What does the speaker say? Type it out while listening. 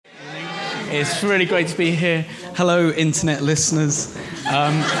It's really great to be here. Hello, internet listeners.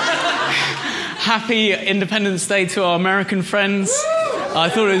 Happy Independence Day to our American friends. I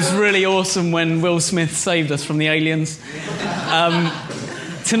thought it was really awesome when Will Smith saved us from the aliens.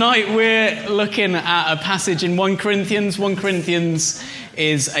 Tonight we're looking at a passage in 1 Corinthians. 1 Corinthians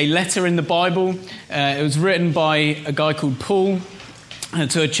is a letter in the Bible. It was written by a guy called Paul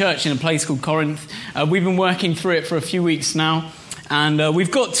to a church in a place called Corinth. We've been working through it for a few weeks now. And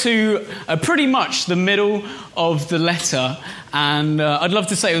we've got to pretty much the middle of the letter. And I'd love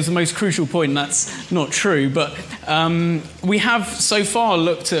to say it was the most crucial point. That's not true. But we have so far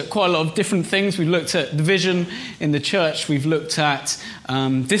looked at quite a lot of different things. We've looked at division in the church. We've looked at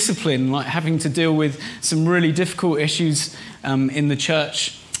discipline, like having to deal with some really difficult issues in the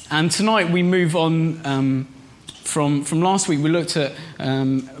church. And tonight we move on from last week. We looked at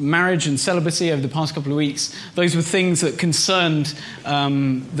marriage and celibacy over the past couple of weeks. Those were things that concerned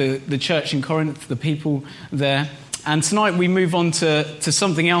the church in Corinth, the people there. And tonight we move on to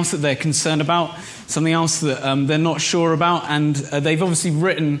something else that they're concerned about, something else that they're not sure about. And they've obviously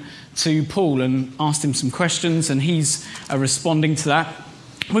written to Paul and asked him some questions, and he's responding to that.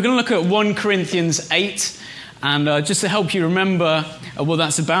 We're going to look at 1 Corinthians 8. And just to help you remember what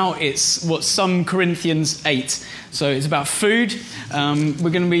that's about, it's what's some Corinthians 8. So it's about food. We're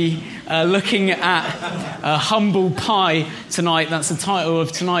going to be looking at humble pie tonight. That's the title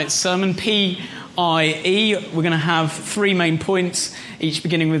of tonight's sermon, P-I-E. We're going to have 3 main points, each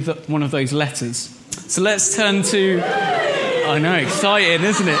beginning with one of those letters. So let's turn to... I know, exciting,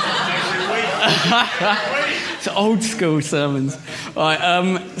 isn't it? It's old school sermons. All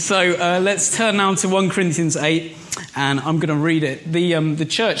right, so let's turn now to 1 Corinthians 8, and I'm going to read it. The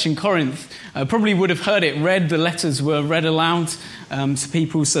church in Corinth probably would have heard it read. The letters were read aloud to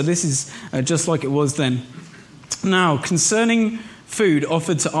people, so this is just like it was then. Now, concerning food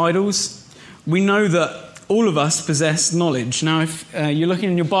offered to idols, we know that all of us possess knowledge. Now, if you're looking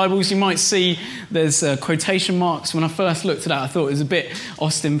in your Bibles, you might see there's quotation marks. When I first looked at that, I thought it was a bit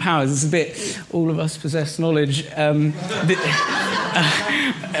Austin Powers. It's a bit, all of us possess knowledge.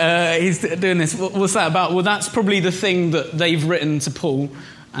 He's doing this. What's that about? Well, that's probably the thing that they've written to Paul,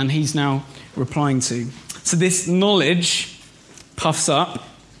 and he's now replying to. So this knowledge puffs up,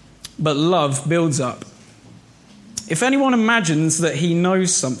 but love builds up. If anyone imagines that he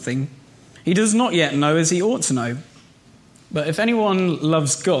knows something, he does not yet know as he ought to know. But if anyone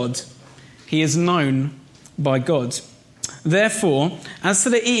loves God, he is known by God. Therefore, as to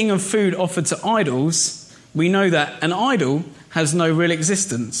the eating of food offered to idols, we know that an idol has no real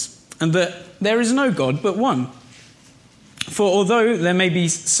existence, and that there is no God but one. For although there may be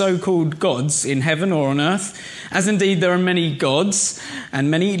so-called gods in heaven or on earth, as indeed there are many gods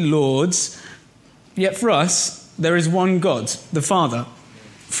and many lords, yet for us there is one God, the Father,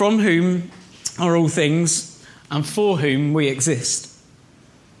 from whom are all things and for whom we exist.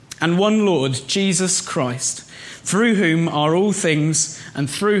 And one Lord, Jesus Christ, through whom are all things and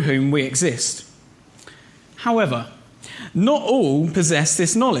through whom we exist. However, not all possess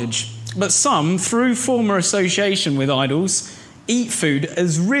this knowledge, but some, through former association with idols, eat food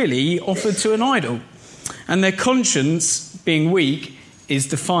as really offered to an idol, and their conscience, being weak, is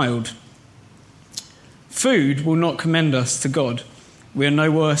defiled. Food will not commend us to God. We are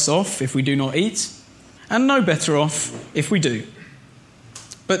no worse off if we do not eat, and no better off if we do.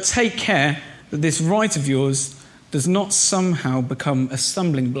 But take care that this right of yours does not somehow become a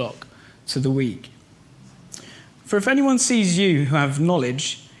stumbling block to the weak. For if anyone sees you who have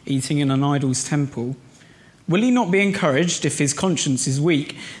knowledge eating in an idol's temple, will he not be encouraged, if his conscience is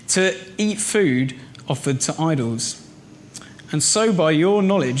weak, to eat food offered to idols? And so by your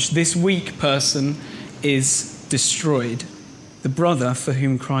knowledge, this weak person is destroyed, the brother for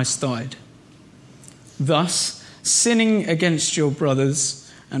whom Christ died. Thus, sinning against your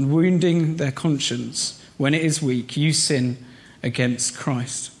brothers and wounding their conscience when it is weak, you sin against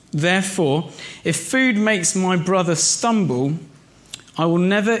Christ. Therefore, if food makes my brother stumble, I will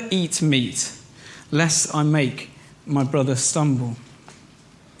never eat meat, lest I make my brother stumble.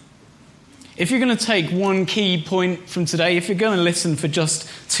 If you're going to take one key point from today, if you're going to listen for just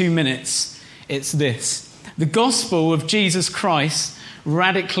 2 minutes, it's this. The gospel of Jesus Christ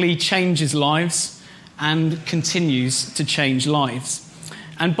radically changes lives and continues to change lives.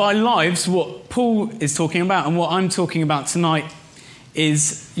 And by lives, what Paul is talking about and what I'm talking about tonight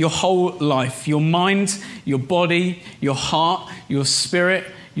is your whole life, your mind, your body, your heart, your spirit,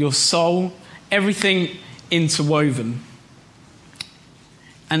 your soul, everything interwoven.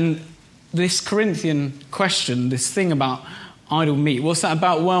 And this Corinthian question, this thing about idol meat, what's that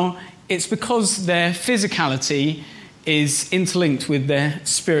about? Well, it's because their physicality is interlinked with their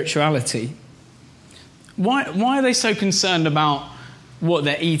spirituality. Why are they so concerned about what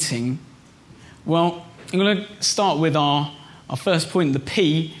they're eating? Well, I'm going to start with our first point, the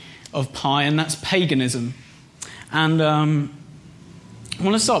P of pie, and that's paganism. And I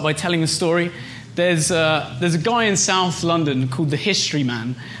want to start by telling a story. There's a guy in South London called the History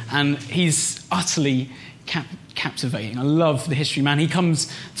Man, and he's utterly captivating. I love the History Man. He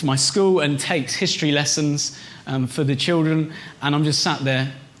comes to my school and takes history lessons for the children, and I'm just sat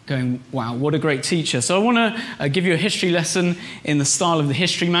there going, wow, what a great teacher. So I want to give you a history lesson in the style of the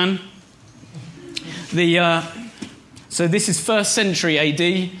History Man. So this is 1st century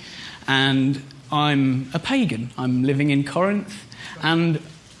AD, and I'm a pagan. I'm living in Corinth, and...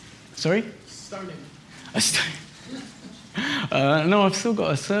 Sorry? Stoning. No, I've still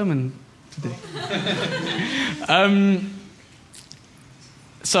got a sermon to do.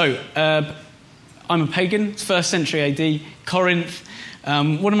 I'm a pagan. It's 1st century AD, Corinth.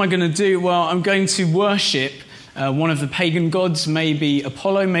 What am I going to do? Well, I'm going to worship one of the pagan gods, maybe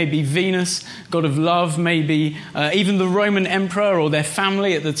Apollo, maybe Venus, god of love, maybe even the Roman emperor or their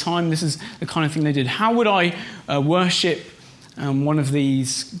family at the time. This is the kind of thing they did. How would I worship one of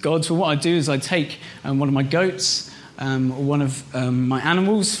these gods? Well, what I do is I take one of my goats, or one of my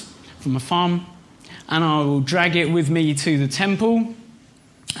animals from a farm, and I will drag it with me to the temple.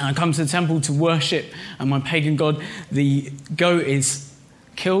 And I come to the temple to worship my pagan god. The goat is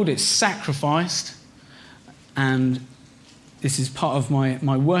killed, it's sacrificed, and this is part of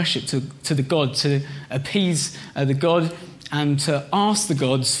my worship to the god, to appease the god and to ask the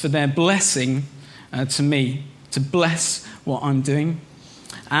gods for their blessing to me, to bless what I'm doing.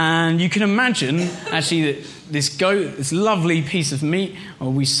 And you can imagine, actually, that this goat, this lovely piece of meat,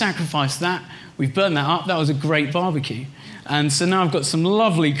 well, we sacrificed that, we've burnt that up, that was a great barbecue. And so now I've got some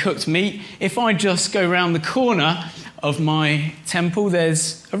lovely cooked meat. If I just go around the corner of my temple,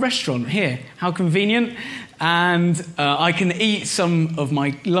 there's a restaurant here. How convenient. And I can eat some of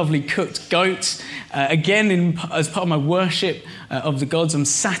my lovely cooked goat. Again, as part of my worship of the gods, I'm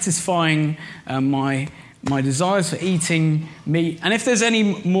satisfying my desires for eating meat. And if there's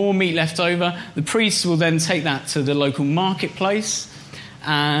any more meat left over, the priests will then take that to the local marketplace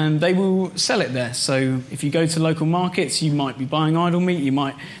and they will sell it there. So if you go to local markets, you might be buying idol meat, you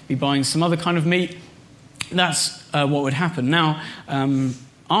might be buying some other kind of meat. That's what would happen. Now,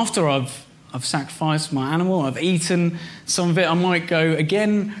 after I've sacrificed my animal, I've eaten some of it, I might go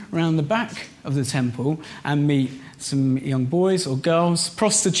again around the back of the temple and meet some young boys or girls,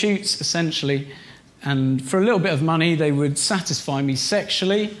 prostitutes essentially, and for a little bit of money they would satisfy me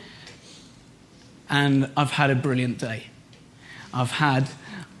sexually, and I've had a brilliant day. I've had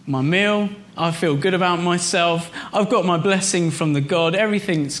my meal, I feel good about myself, I've got my blessing from the God,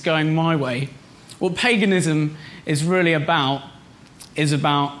 everything's going my way. What paganism is really about is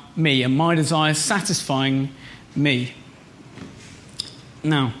about me and my desires satisfying me.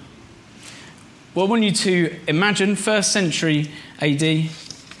 Now, what I want you to imagine, 1st century AD,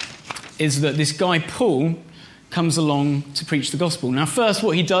 is that this guy Paul comes along to preach the gospel. Now, first,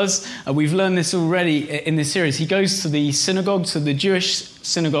 what he does, we've learned this already in this series, he goes to the synagogue, to the Jewish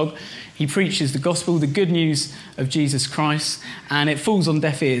synagogue, he preaches the gospel, the good news of Jesus Christ, and it falls on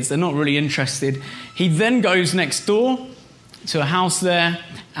deaf ears. They're not really interested. He then goes next door to a house there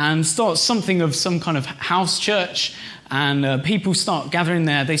and starts something of some kind of house church, and people start gathering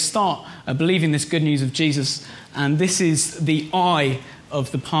there. They start believing this good news of Jesus, and this is the eye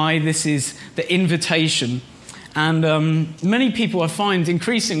of the pie. This is the invitation. And many people, I find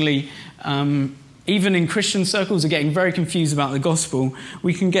increasingly, even in Christian circles, are getting very confused about the gospel.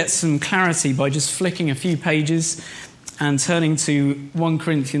 We can get some clarity by just flicking a few pages and turning to 1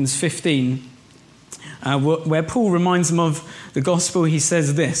 Corinthians 15, where Paul reminds them of the gospel. He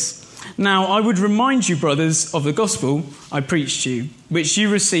says this: "Now I would remind you, brothers, of the gospel I preached to you, which you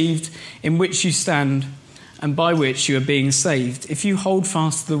received, in which you stand, and by which you are being saved, if you hold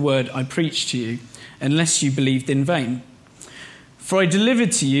fast to the word I preached to you, unless you believed in vain. For I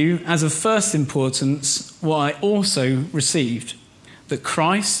delivered to you as of first importance what I also received, that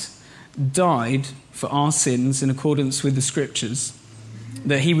Christ died for our sins in accordance with the Scriptures,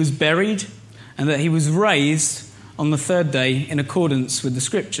 that he was buried, and that he was raised on the third day in accordance with the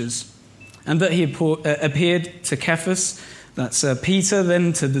Scriptures, and that he appeared to Cephas, that's Peter,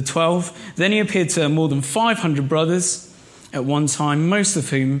 then to the 12. Then he appeared to more than 500 brothers at one time, most of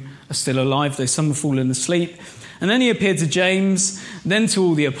whom are still alive, though some have fallen asleep. And then he appeared to James, then to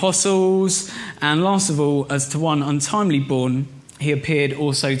all the apostles, and last of all, as to one untimely born, he appeared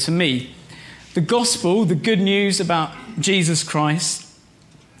also to me." The gospel, the good news about Jesus Christ,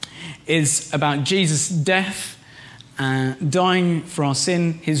 is about Jesus' death dying for our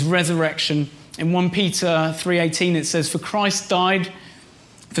sin, his resurrection. In 1 Peter 3:18 it says, "For Christ died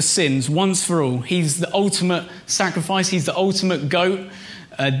for sins once for all." He's the ultimate sacrifice. He's the ultimate goat,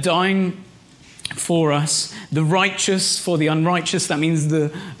 dying for us. The righteous for the unrighteous. That means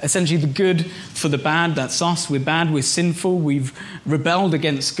essentially the good for the bad. That's us. We're bad. We're sinful. We've rebelled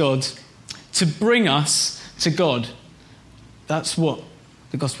against God. To bring us to God. That's what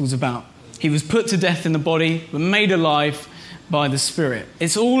the gospel's about. He was put to death in the body, but made alive by the Spirit.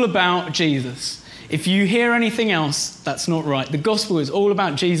 It's all about Jesus. If you hear anything else, that's not right. The gospel is all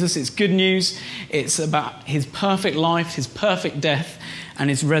about Jesus. It's good news. It's about his perfect life, his perfect death, and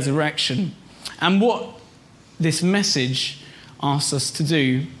his resurrection. And what this message asks us to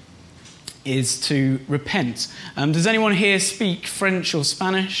do is to repent. Does anyone here speak French or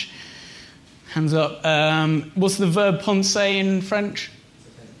Spanish? Hands up. What's the verb penser in French?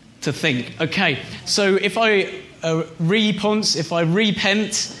 To think. Okay. So if I repense, if I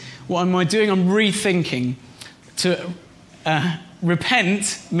repent, what am I doing? I'm rethinking. To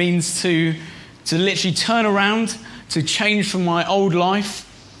repent means to literally turn around, to change from my old life,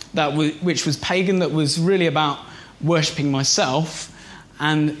 which was pagan, that was really about worshipping myself,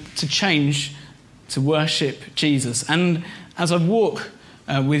 and to change to worship Jesus. And as I walk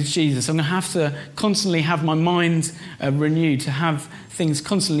with Jesus, I'm going to have to constantly have my mind renewed, to have things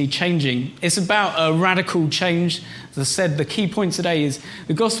constantly changing. It's about a radical change. As I said, the key point today is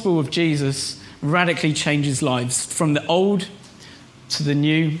the gospel of Jesus radically changes lives, from the old to the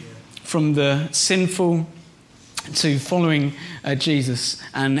new, from the sinful to following Jesus,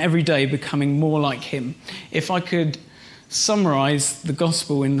 and every day becoming more like him. If I could summarize the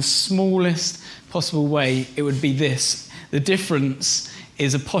gospel in the smallest possible way, it would be this. The difference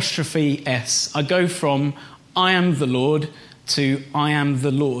is apostrophe S. I go from I am the Lord to I am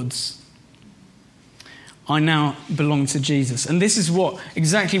the Lord's. I now belong to Jesus. And this is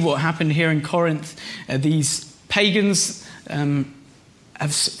exactly what happened here in Corinth. These pagans have,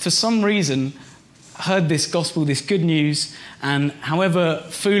 for some reason, heard this gospel, this good news, and however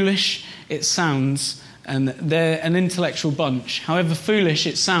foolish it sounds, and they're an intellectual bunch, however foolish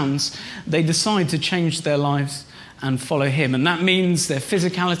it sounds, they decide to change their lives and follow him. And that means their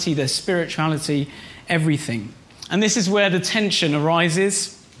physicality, their spirituality, everything. And this is where the tension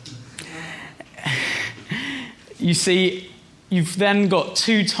arises. You see, you've then got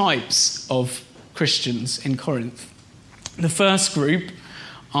two types of Christians in Corinth. The first group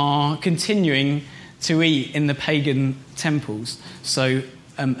are continuing to eat in the pagan temples. So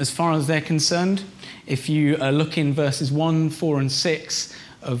as far as they're concerned, if you look in verses 1, 4 and 6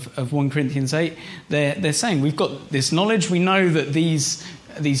 of 1 Corinthians 8, they're saying we've got this knowledge. We know that these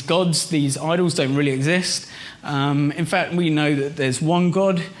gods, these idols don't really exist. In fact, we know that there's one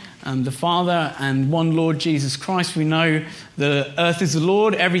God, the Father, and one Lord Jesus Christ. We know the earth is the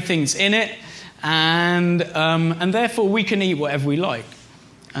Lord, everything's in it, and therefore we can eat whatever we like.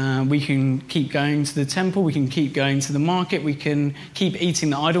 We can keep going to the temple, we can keep going to the market, we can keep eating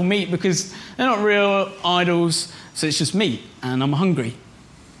the idol meat because they're not real idols, so it's just meat, and I'm hungry.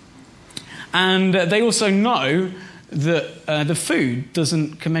 And they also know that the food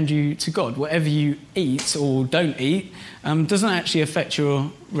doesn't commend you to God. Whatever you eat or don't eat doesn't actually affect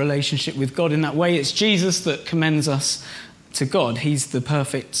your relationship with God in that way. It's Jesus that commends us to God. He's the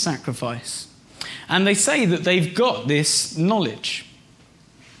perfect sacrifice. And they say that they've got this knowledge.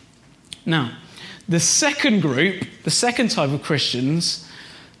 Now, the second group, the second type of Christians,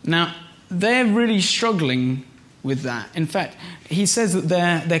 now they're really struggling with that. In fact, he says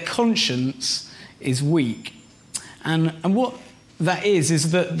that their conscience is weak. And what that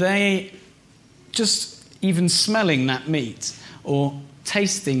is that they just even smelling that meat or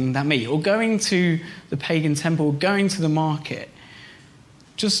tasting that meat or going to the pagan temple or going to the market,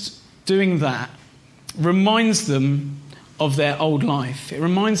 just doing that reminds them of their old life. It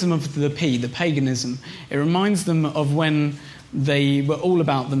reminds them of the paganism. It reminds them of when they were all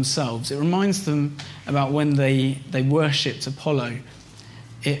about themselves. It reminds them about when they worshipped Apollo.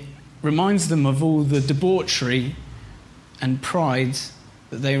 It reminds them of all the debauchery and pride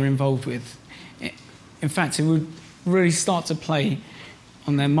that they were involved with. In fact, it would really start to play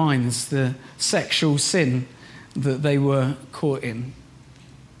on their minds the sexual sin that they were caught in.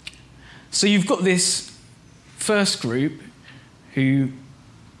 So you've got this first group who,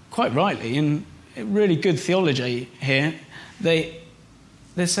 quite rightly, in really good theology here, they're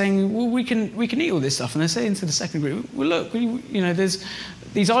saying, well, we can eat all this stuff. And they're saying to the second group, well, look, there's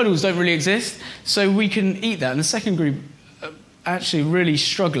these idols don't really exist, so we can eat that. And the second group actually really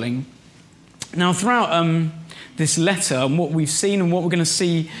struggling. Now, throughout this letter, and what we've seen and what we're going to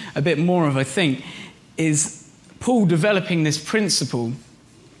see a bit more of, I think, is Paul developing this principle.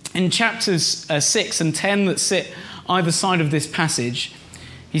 In chapters 6 and 10 that sit either side of this passage,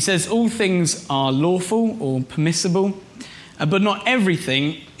 he says all things are lawful or permissible, but not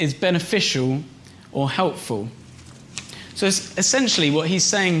everything is beneficial or helpful. So essentially what he's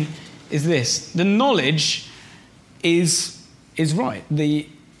saying is this: the knowledge is right. The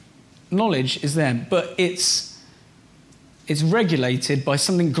knowledge is there, but it's regulated by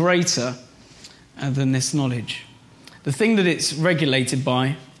something greater than this knowledge. The thing that it's regulated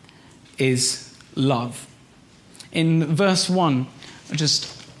by is love. In verse 1, I'll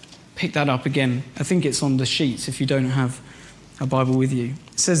just pick that up again. I think it's on the sheets if you don't have a Bible with you.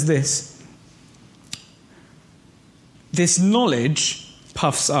 It says this: this knowledge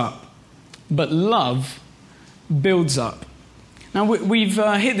puffs up, but love builds up. Now, we've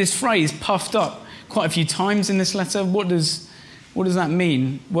hit this phrase, puffed up, quite a few times in this letter. What does that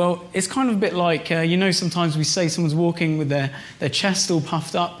mean? Well, it's kind of a bit like, sometimes we say someone's walking with their chest all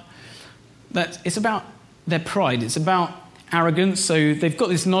puffed up. It's about their pride. It's about arrogance. So they've got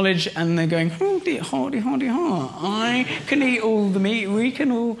this knowledge and they're going, hardy, I can eat all the meat. We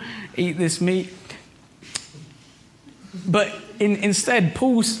can all eat this meat. But instead,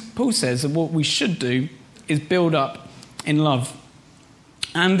 Paul says that what we should do is build up in love.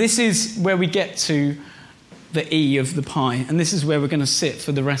 And this is where we get to the E of the pie. And this is where we're going to sit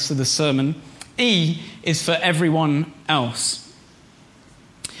for the rest of the sermon. E is for everyone else.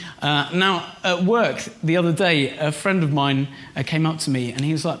 Now, at work the other day, a friend of mine came up to me and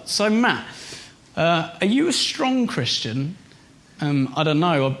he was like, "So Matt, are you a strong Christian?" I don't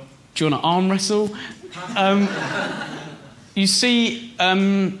know. Do you want to arm wrestle? You see,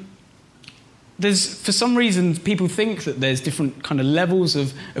 there's, for some reason, people think that there's different kind of levels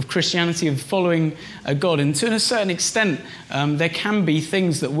of Christianity, of following God. And to a certain extent, there can be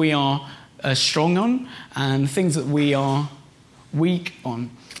things that we are strong on and things that we are weak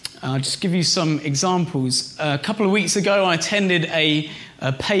on. I'll just give you some examples. A couple of weeks ago, I attended a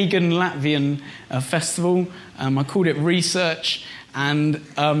pagan Latvian festival. I called it Research. And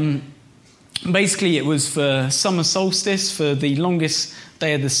basically, it was for summer solstice, for the longest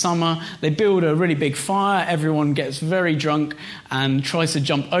day of the summer. They build a really big fire. Everyone gets very drunk and tries to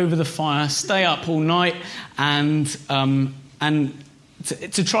jump over the fire, stay up all night, and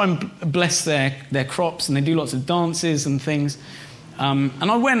to try and bless their crops. And they do lots of dances and things. And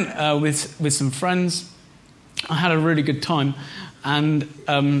I went with some friends. I had a really good time. And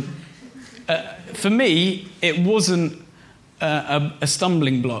for me, it wasn't a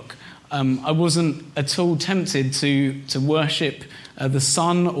stumbling block. I wasn't at all tempted to worship the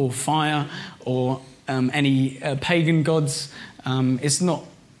sun or fire or any pagan gods. It's not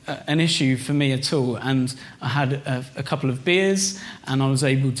an issue for me at all. And I had a couple of beers and I was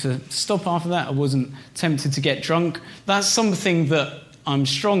able to stop after that. I wasn't tempted to get drunk. That's something that I'm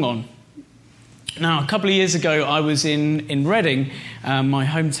strong on. Now, a couple of years ago, I was in Reading, my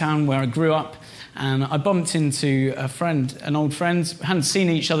hometown where I grew up. And I bumped into an old friend, hadn't seen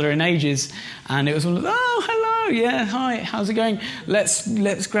each other in ages, and it was all, "Oh, hello, yeah, hi, how's it going? Let's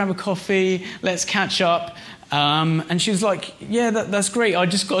grab a coffee, let's catch up." And she was like, "Yeah, that's great. I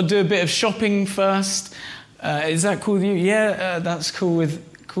just got to do a bit of shopping first. Is that cool with you?" "Yeah, that's cool with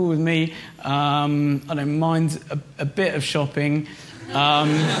me. I don't mind a bit of shopping, but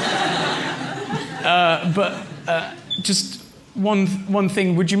just." One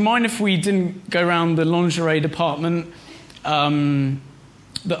thing, would you mind if we didn't go around the lingerie department?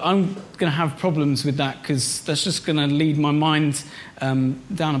 But I'm going to have problems with that because that's just going to lead my mind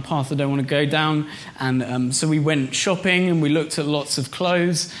down a path I don't want to go down. And so we went shopping and we looked at lots of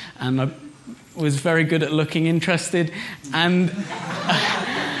clothes, and I was very good at looking interested. And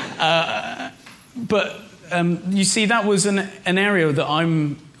but you see, that was an area that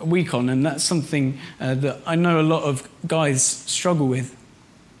I'm weak on, and that's something that I know a lot of guys struggle with.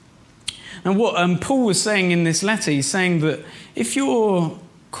 And what Paul was saying in this letter, he's saying that if you're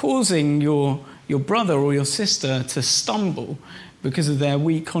causing your brother or your sister to stumble because of their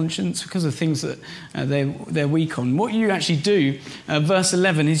weak conscience, because of things that they're weak on, what you actually do, verse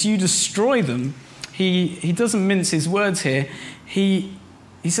 11, is you destroy them. He doesn't mince his words here. He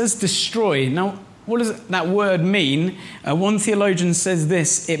says destroy. Now, what does that word mean? One theologian says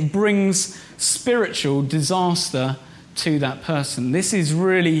this: it brings spiritual disaster to that person. This is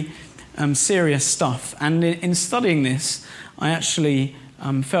really serious stuff. And in studying this, I actually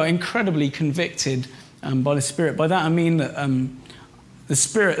felt incredibly convicted by the Spirit. By that I mean that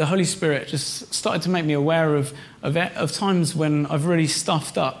the Holy Spirit, just started to make me aware of times when I've really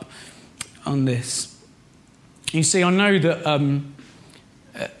stuffed up on this. You see, I know that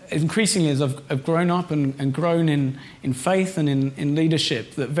increasingly as I've grown up and grown in faith and in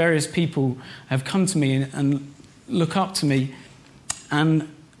leadership, that various people have come to me and look up to me. And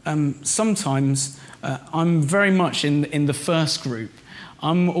sometimes I'm very much in the first group.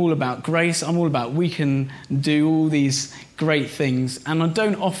 I'm all about grace. I'm all about we can do all these great things. And I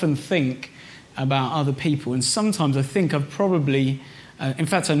don't often think about other people. And sometimes I think I've probably, in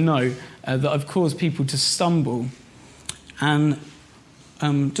fact I know, that I've caused people to stumble. And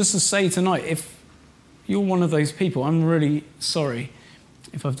just to say tonight, if you're one of those people, I'm really sorry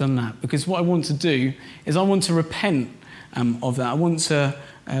if I've done that. Because what I want to do is I want to repent of that. I want to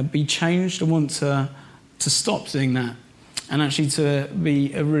be changed. I want to stop doing that and actually to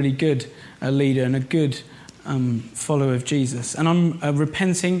be a really good leader and a good follower of Jesus. And I'm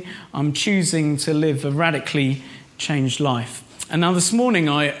repenting. I'm choosing to live a radically changed life. And now this morning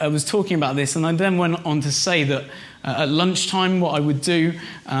I was talking about this, and I then went on to say that at lunchtime what I would do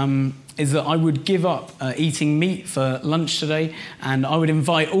is that I would give up eating meat for lunch today, and I would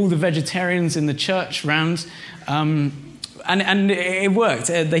invite all the vegetarians in the church round. And it worked.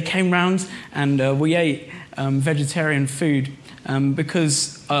 They came round and we ate vegetarian food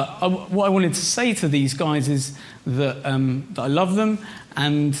because what I wanted to say to these guys is that I love them,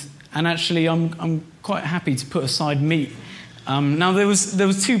 and actually I'm quite happy to put aside meat. Now there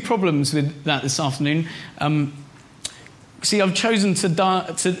was two problems with that this afternoon. See, I've chosen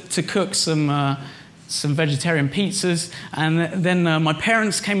to cook some vegetarian pizzas, and then my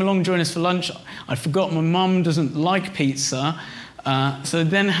parents came along to join us for lunch. I forgot my mum doesn't like pizza, so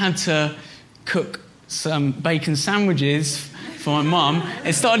then had to cook some bacon sandwiches for my mum.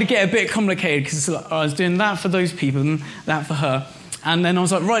 It started to get a bit complicated because I was doing that for those people and that for her. And then I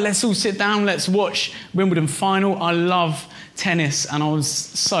was like, right, let's all sit down, let's watch Wimbledon final. I love tennis, and I was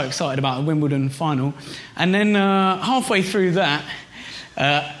so excited about the Wimbledon final. And then halfway through that,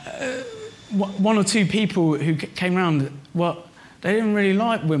 one or two people who came round, well, they didn't really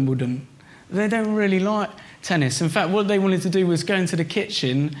like Wimbledon. They don't really like tennis. In fact, what they wanted to do was go into the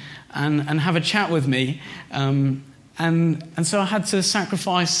kitchen and have a chat with me. And so I had to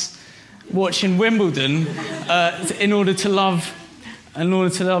sacrifice watching Wimbledon in order to love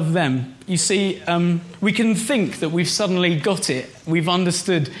them. You see, we can think that we've suddenly got it. We've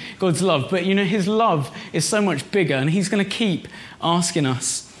understood God's love. But, his love is so much bigger, and he's going to keep asking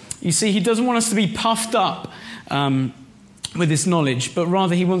us. You see, he doesn't want us to be puffed up with this knowledge, but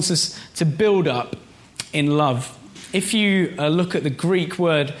rather he wants us to build up in love. If you look at the Greek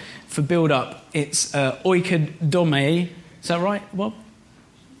word for build up, it's oikodome. Is that right, Bob?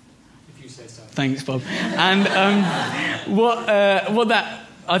 If you say so. Thanks, Bob. And what that,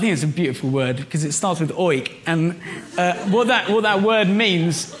 I think it's a beautiful word because it starts with oik. And what that word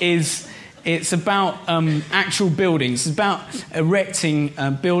means is it's about actual buildings. It's about erecting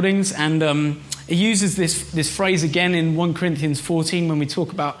buildings, and it uses this phrase again in 1 Corinthians 14 when we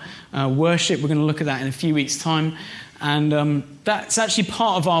talk about worship. We're going to look at that in a few weeks' time. And that's actually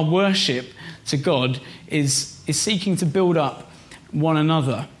part of our worship to God is seeking to build up one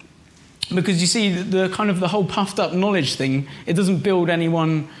another. Because you see, the kind of the whole puffed up knowledge thing, it doesn't build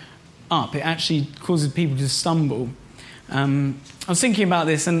anyone up. It actually causes people to stumble. I was thinking about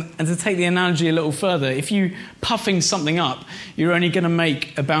this, and to take the analogy a little further, if you puffing something up, you're only going to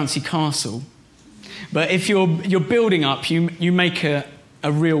make a bouncy castle. But if you're building up, you make a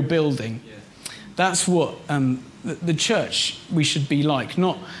real building. Yeah. That's what the church we should be like,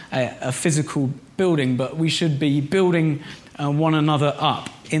 not a physical building, but we should be building one another up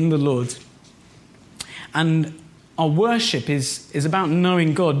in the Lord. And our worship is about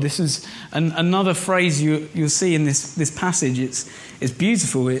knowing God. This is another phrase you'll see in this passage. It's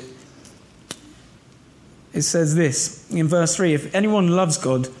beautiful. It says this in verse 3, if anyone loves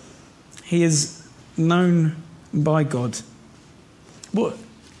God, he is known by God.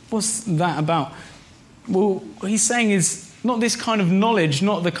 What's that about? Well, what he's saying is not this kind of knowledge,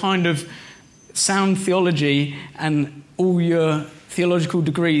 not the kind of sound theology and all your theological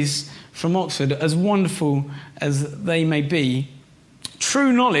degrees from Oxford, as wonderful as they may be.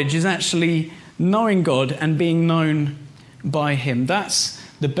 True knowledge is actually knowing God and being known by him. That's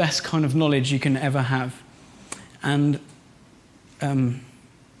the best kind of knowledge you can ever have. And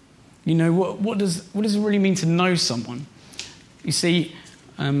what does it really mean to know someone? You see,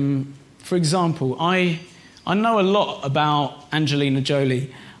 for example, I know a lot about Angelina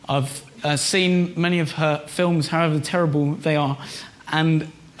Jolie. I've seen many of her films, however terrible they are,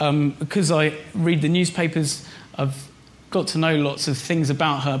 and because I read the newspapers, I've got to know lots of things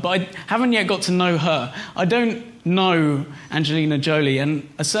about her, but I haven't yet got to know her. I don't know Angelina Jolie, and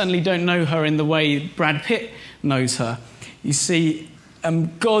I certainly don't know her in the way Brad Pitt knows her. You see,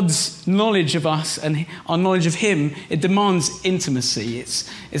 God's knowledge of us and our knowledge of him, it demands intimacy. It's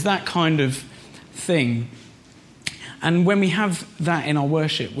that kind of thing. And when we have that in our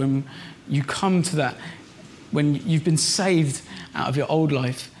worship, when you come to that, when you've been saved out of your old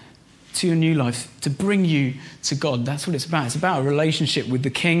life to your new life, to bring you to God, that's what it's about. It's about a relationship with the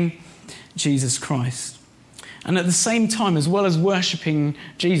King, Jesus Christ. And at the same time, as well as worshipping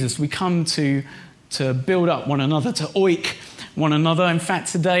Jesus, we come to build up one another, to oik one another. In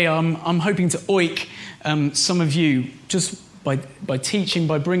fact, today I'm hoping to oik some of you just by teaching,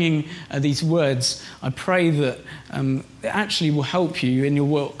 by bringing these words. I pray that it actually will help you in your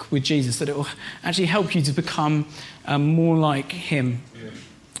walk with Jesus, that it will actually help you to become more like him. Yeah.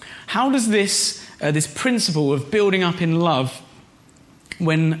 How does this principle of building up in love,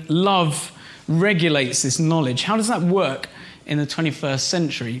 when love regulates this knowledge, how does that work in the 21st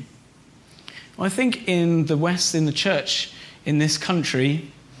century? Well, I think in the West, in the church, in this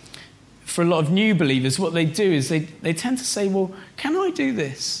country, for a lot of new believers, what they do is they tend to say, well, can I do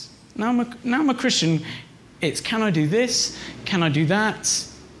this? Now I'm a Christian, it's can I do this? Can I do that?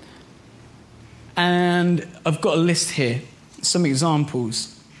 And I've got a list here, some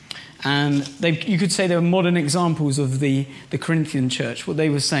examples. And you could say they were modern examples of the Corinthian church, what they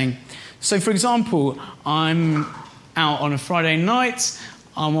were saying. So, for example, I'm out on a Friday night,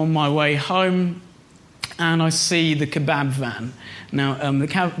 I'm on my way home, and I see the kebab van. Now, the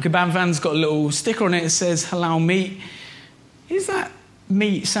kebab van's got a little sticker on it that says halal meat. Is that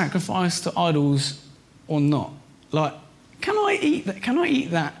meat sacrificed to idols or not? Like, can I eat that? Can I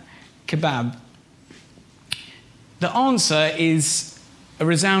eat that kebab? The answer is a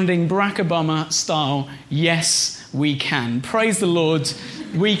resounding Barack Obama style, yes, we can. Praise the Lord,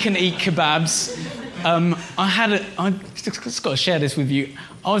 we can eat kebabs. I've just got to share this with you.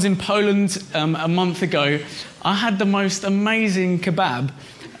 I was in Poland a month ago. I had the most amazing kebab.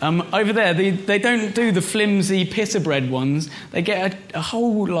 Over there, they don't do the flimsy pita bread ones. They get a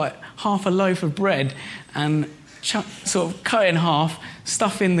whole, like, half a loaf of bread and sort of cut in half,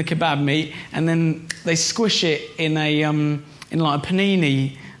 stuff in the kebab meat, and then they squish it in like a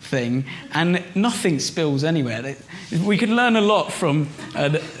panini thing, and nothing spills anywhere. We could learn a lot from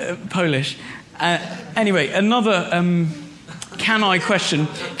the Polish. Anyway, another can I question.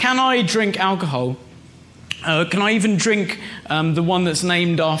 Can I drink alcohol? Can I even drink the one that's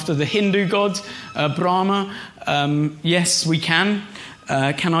named after the Hindu god, Brahma? Yes, we can.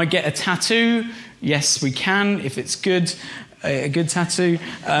 Can I get a tattoo? Yes, we can, if it's good, a good tattoo.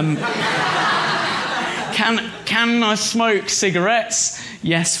 Can I smoke cigarettes?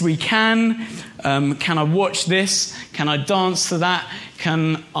 Yes, we can. Can I watch this? Can I dance to that?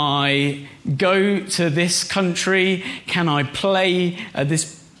 Can I go to this country? Can I play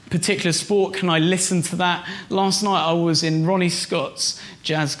this particular sport? Can I listen to that? Last night I was in Ronnie Scott's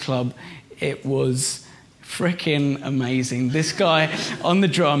jazz club. It was freaking amazing. This guy on the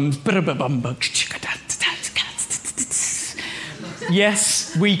drums.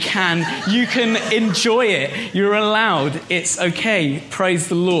 Yes, we can. You can enjoy it. You're allowed. It's okay. Praise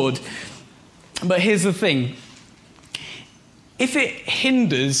the Lord. But here's the thing. If it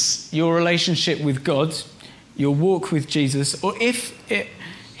hinders your relationship with God, your walk with Jesus, or if it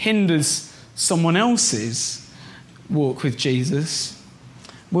hinders someone else's walk with Jesus,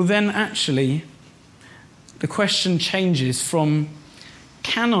 well then actually the question changes from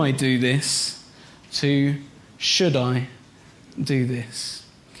can I do this to should I do this?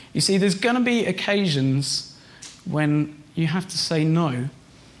 You see, there's going to be occasions when you have to say no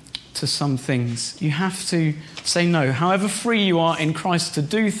to some things. You have to say no. However free you are in Christ to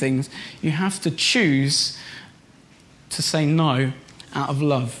do things, you have to choose to say no out of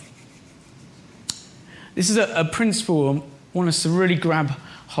love. This is a principle I want us to really grab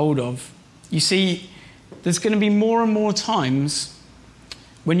hold of. You see, there's going to be more and more times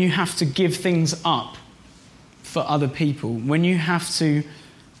when you have to give things up for other people, when you have to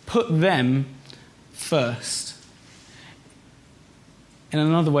put them first. In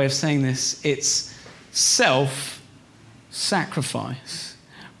another way of saying this, it's self-sacrifice.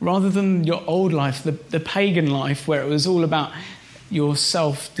 Rather than your old life, the pagan life, where it was all about your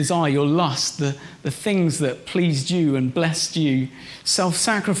self-desire, your lust, the things that pleased you and blessed you.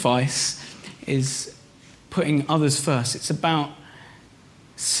 Self-sacrifice is putting others first. It's about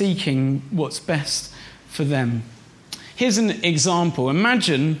seeking what's best for them. Here's an example.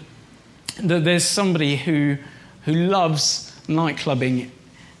 Imagine that there's somebody who loves nightclubbing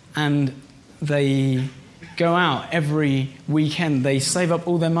and they go out every weekend. They save up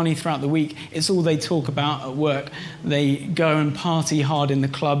all their money throughout the week. It's all they talk about at work. They go and party hard in the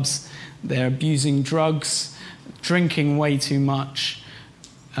clubs. They're abusing drugs, drinking way too much.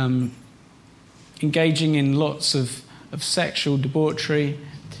 engaging in lots of sexual debauchery,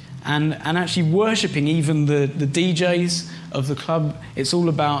 and actually worshipping even the DJs of the club. It's all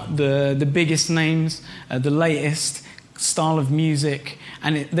about the biggest names, the latest style of music,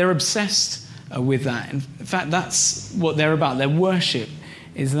 and they're obsessed with that. In fact, that's what they're about. Their worship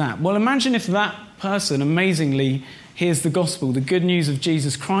is that. Well, imagine if that person amazingly hears the gospel, the good news of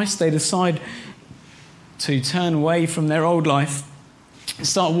Jesus Christ. They decide to turn away from their old life and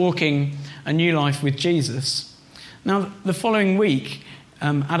start walking a new life with Jesus. Now, the following week,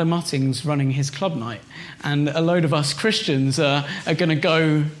 Adam Utting's running his club night, and a load of us Christians are going to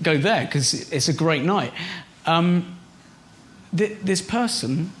go there because it's a great night. This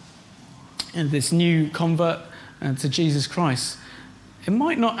person, this new convert to Jesus Christ, it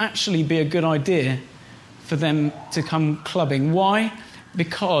might not actually be a good idea for them to come clubbing. Why?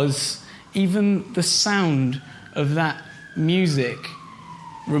 Because even the sound of that music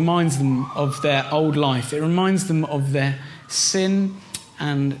reminds them of their old life. It reminds them of their sin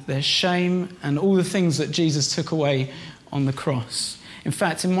and their shame and all the things that Jesus took away on the cross. In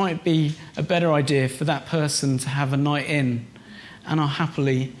fact, it might be a better idea for that person to have a night in, and I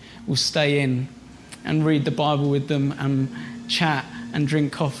happily will stay in and read the Bible with them and chat and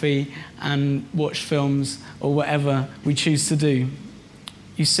drink coffee and watch films or whatever we choose to do.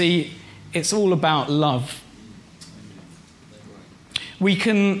 You see, it's all about love. We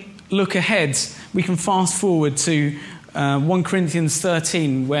can look ahead, we can fast forward to 1 Corinthians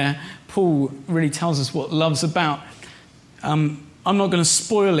 13, where Paul really tells us what love's about. I'm not going to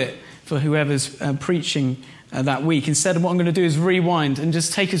spoil it for whoever's preaching that week. Instead, what I'm going to do is rewind and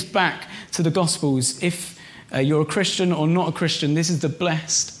just take us back to the Gospels. If you're a Christian or not a Christian, this is the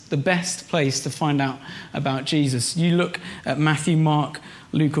best place to find out about Jesus. You look at Matthew, Mark,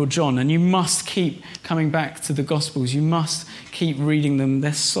 Luke or John, and you must keep coming back to the Gospels. You must keep reading them.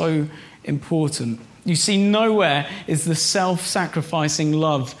 They're so important. You see, nowhere is the self-sacrificing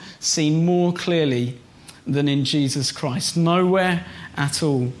love seen more clearly than in Jesus Christ. Nowhere at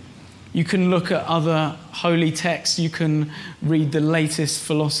all. You can look at other holy texts. You can read the latest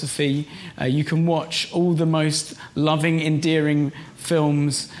philosophy. You can watch all the most loving, endearing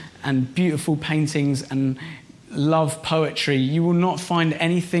films and beautiful paintings and love poetry. You will not find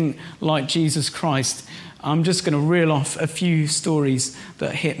anything like Jesus Christ. I'm just going to reel off a few stories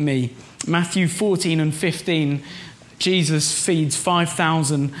that hit me. Matthew 14 and 15, Jesus feeds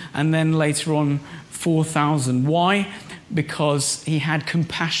 5,000 and then later on 4,000. Why? Because he had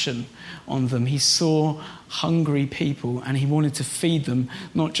compassion on them. He saw hungry people and he wanted to feed them,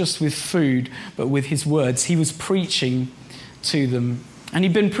 not just with food, but with his words. He was preaching to them. And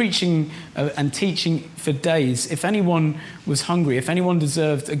he'd been preaching and teaching for days. If anyone was hungry, if anyone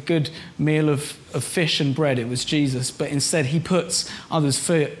deserved a good meal of fish and bread, it was Jesus. But instead, he puts others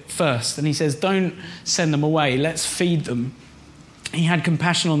first. And he says, don't send them away. Let's feed them. He had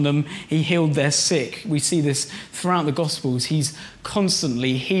compassion on them. He healed their sick. We see this throughout the Gospels. He's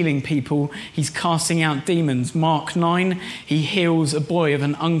constantly healing people. He's casting out demons. Mark 9, he heals a boy of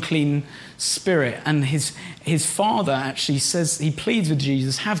an unclean spirit. And his father actually says, he pleads with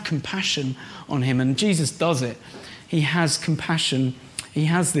Jesus, have compassion on him. And Jesus does it. He has compassion. He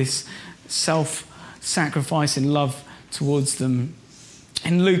has this self-sacrificing love towards them.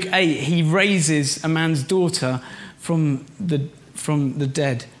 In Luke 8, he raises a man's daughter from the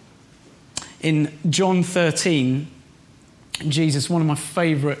dead. In John 13, Jesus, one of my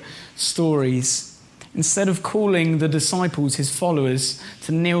favourite stories, instead of calling the disciples, his followers,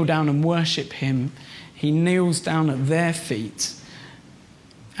 to kneel down and worship him, he kneels down at their feet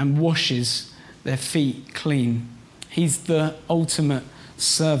and washes their feet clean. He's the ultimate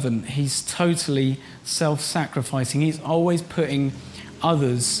servant. He's totally self-sacrificing. He's always putting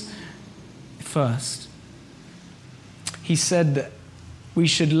others first. He said that we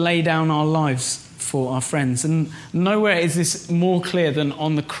should lay down our lives for our friends. And nowhere is this more clear than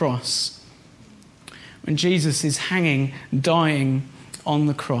on the cross. When Jesus is hanging, dying on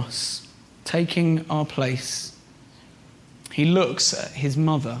the cross, taking our place, he looks at his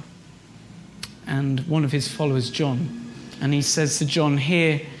mother and one of his followers, John, and he says to John,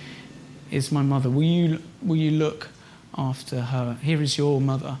 here is my mother. Will you look after her? Here is your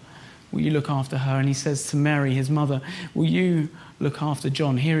mother. Will you look after her? And he says to Mary, his mother, will you look after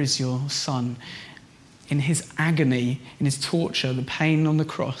John? Here is your son. In his agony, in his torture, the pain on the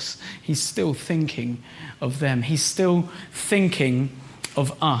cross, he's still thinking of them. He's still thinking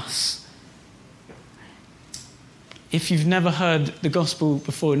of us. If you've never heard the gospel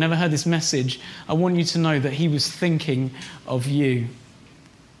before, never heard this message, I want you to know that he was thinking of you.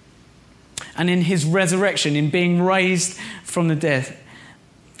 And in his resurrection, in being raised from the dead,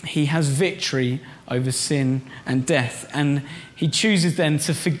 he has victory over sin and death. And he chooses then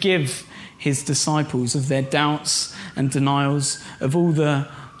to forgive his disciples of their doubts and denials, of all the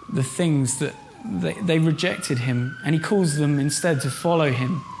things that they rejected him. And he calls them instead to follow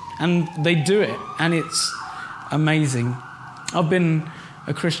him. And they do it. And it's amazing. I've been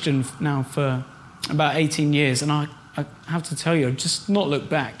a Christian now for about 18 years. And I have to tell you, I've just not looked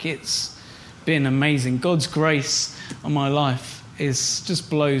back. It's been amazing. God's grace on my life just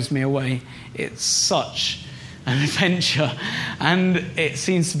blows me away. It's such an adventure, and it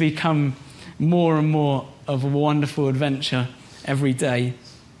seems to become more and more of a wonderful adventure every day.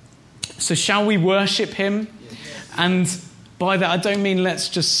 So shall we worship him? And by that I don't mean let's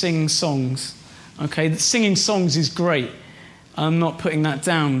just sing songs. Okay, singing songs is great. I'm not putting that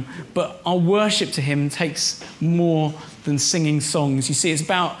down, but our worship to him takes more than singing songs. You see, it's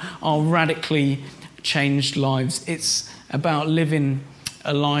about our radically changed lives. It's about living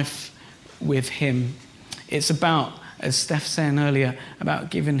a life with him. It's about, as Steph was saying earlier,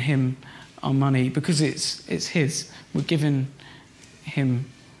 about giving him our money because it's his. We're giving him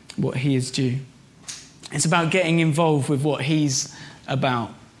what he is due. It's about getting involved with what he's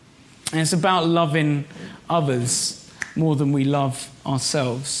about. And it's about loving others more than we love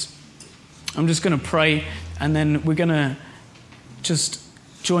ourselves. I'm just going to pray, and then we're going to just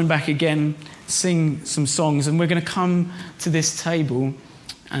join back again, sing some songs, and we're going to come to this table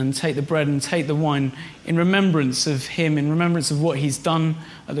and take the bread and take the wine in remembrance of him, in remembrance of what he's done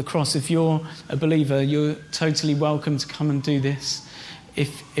at the cross. If you're a believer, you're totally welcome to come and do this.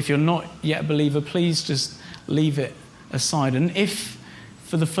 If you're not yet a believer, please just leave it aside. And if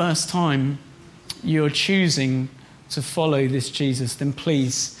for the first time you're choosing to follow this Jesus, then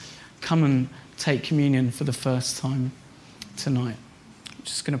please come and take communion for the first time tonight. I'm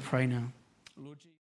just going to pray now.